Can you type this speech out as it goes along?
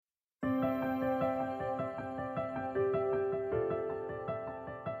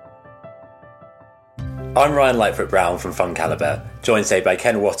I'm Ryan Lightfoot-Brown from Fund Calibre, joined today by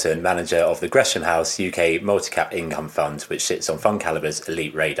Ken Wotton, manager of the Gresham House UK Multi-Cap Income Fund, which sits on Fund Calibre's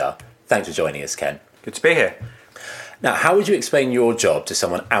elite radar. Thanks for joining us, Ken. Good to be here. Now, how would you explain your job to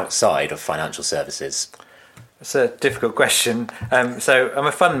someone outside of financial services? That's a difficult question. So I'm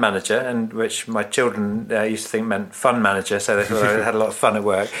a fund manager, and which my children used to think meant fun manager, so they thought I had a lot of fun at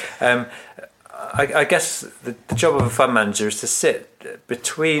work. I guess the job of a fund manager is to sit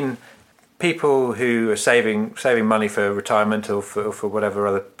between people who are saving money for retirement or for whatever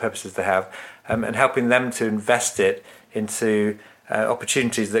other purposes they have, and helping them to invest it into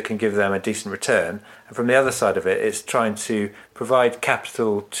opportunities that can give them a decent return. And from the other side of it, it's trying to provide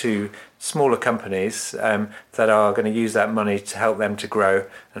capital to smaller companies that are going to use that money to help them to grow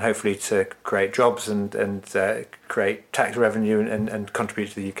and hopefully to create jobs and create tax revenue and contribute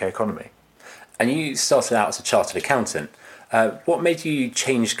to the UK economy. And you started out as a chartered accountant. What made you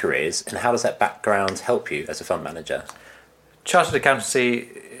change careers, and how does that background help you as a fund manager? Chartered accountancy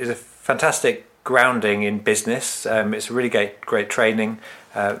is a fantastic grounding in business. It's a really great training,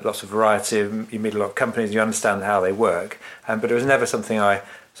 lots of variety. You meet a lot of companies, you understand how they work. But it was never something I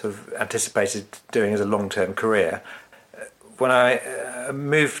sort of anticipated doing as a long-term career. When I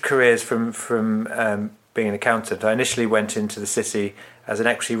moved careers from being an accountant, I initially went into the city as an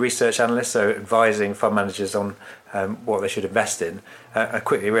equity research analyst, so advising fund managers on what they should invest in. I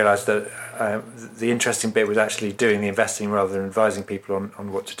quickly realised that the interesting bit was actually doing the investing rather than advising people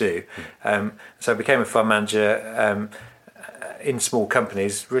on what to do. So I became a fund manager in small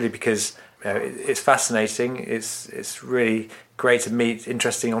companies, really because it's fascinating. It's really great to meet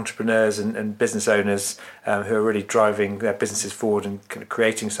interesting entrepreneurs and business owners who are really driving their businesses forward and kind of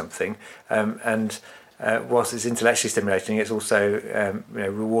creating something. Whilst it's intellectually stimulating, it's also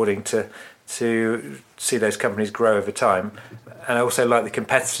rewarding to see those companies grow over time. And I also like the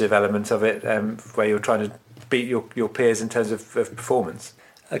competitive element of it, where you're trying to beat your peers in terms of performance.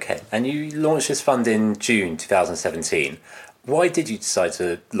 Okay, and you launched this fund in June 2017. Why did you decide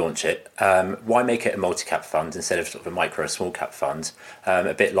to launch it? Why make it a multi-cap fund instead of sort of a micro or small cap fund,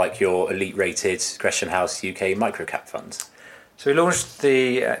 a bit like your elite-rated Gresham House UK micro-cap fund? So we launched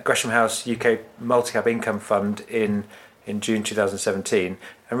the Gresham House UK Multi-Cap Income Fund in June 2017,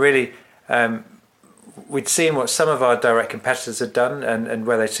 and really we'd seen what some of our direct competitors had done and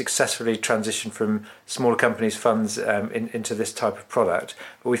where they successfully transitioned from smaller companies' funds into this type of product.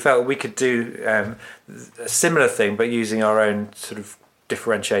 But we felt we could do a similar thing, but using our own sort of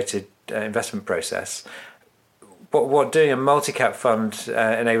differentiated investment process. What doing a multi-cap fund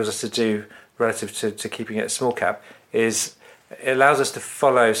enables us to do relative to keeping it small cap is it allows us to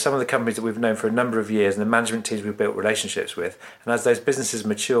follow some of the companies that we've known for a number of years and the management teams we've built relationships with. And as those businesses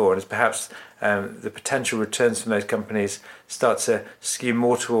mature and as perhaps the potential returns from those companies start to skew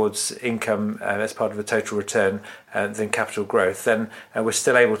more towards income as part of the total return than capital growth, then we're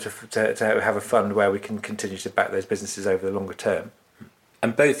still able to have a fund where we can continue to back those businesses over the longer term.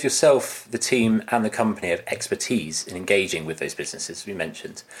 And both yourself, the team and the company have expertise in engaging with those businesses, as we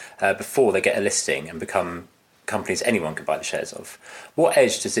mentioned, before they get a listing and become companies anyone can buy the shares of. What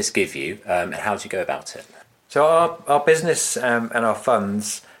edge does this give you, and how do you go about it? So our business and our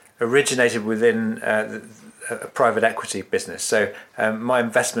funds originated within a private equity business. So my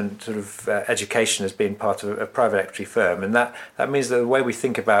investment sort of education has been part of a private equity firm, and that means that the way we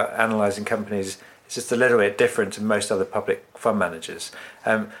think about analysing companies is just a little bit different to most other public fund managers.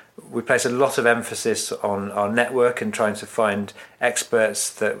 We place a lot of emphasis on our network and trying to find experts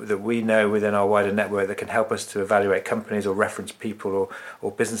that we know within our wider network that can help us to evaluate companies or reference people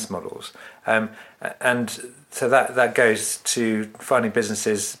or business models. And so that goes to finding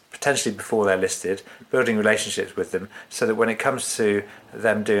businesses potentially before they're listed, building relationships with them so that when it comes to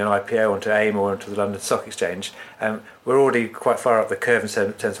them doing an IPO onto AIM or onto the London Stock Exchange, we're already quite far up the curve in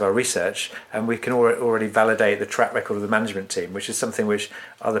terms of our research, and we can already validate the track record of the management team, which is something which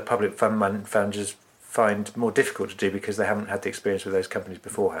other public fund managers find more difficult to do because they haven't had the experience with those companies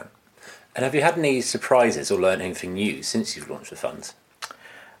beforehand. And have you had any surprises or learned anything new since you've launched the fund?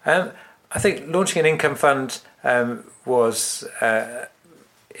 I think launching an income fund was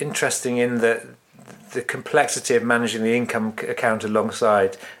interesting in that the complexity of managing the income account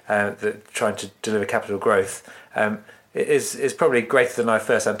alongside trying to deliver capital growth is probably greater than I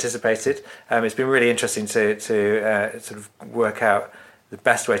first anticipated. It's been really interesting to sort of work out the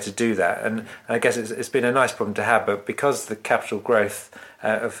best way to do that, and I guess it's been a nice problem to have. But because the capital growth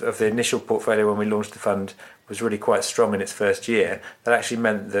of the initial portfolio when we launched the fund was really quite strong in its first year, that actually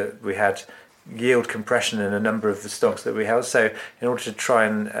meant that we had yield compression in a number of the stocks that we held. So in order to try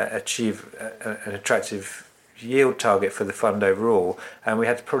and achieve an attractive yield target for the fund overall, and we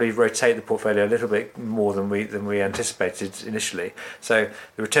had to probably rotate the portfolio a little bit more than we anticipated initially. So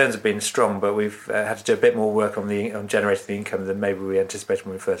the returns have been strong, but we've had to do a bit more work on generating the income than maybe we anticipated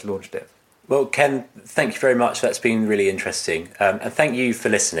when we first launched it. Well, Ken, thank you very much. That's been really interesting. And thank you for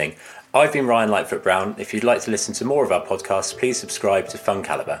listening. I've been Ryan Lightfoot Brown. If you'd like to listen to more of our podcasts, please subscribe to Fund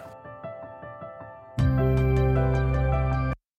Calibre.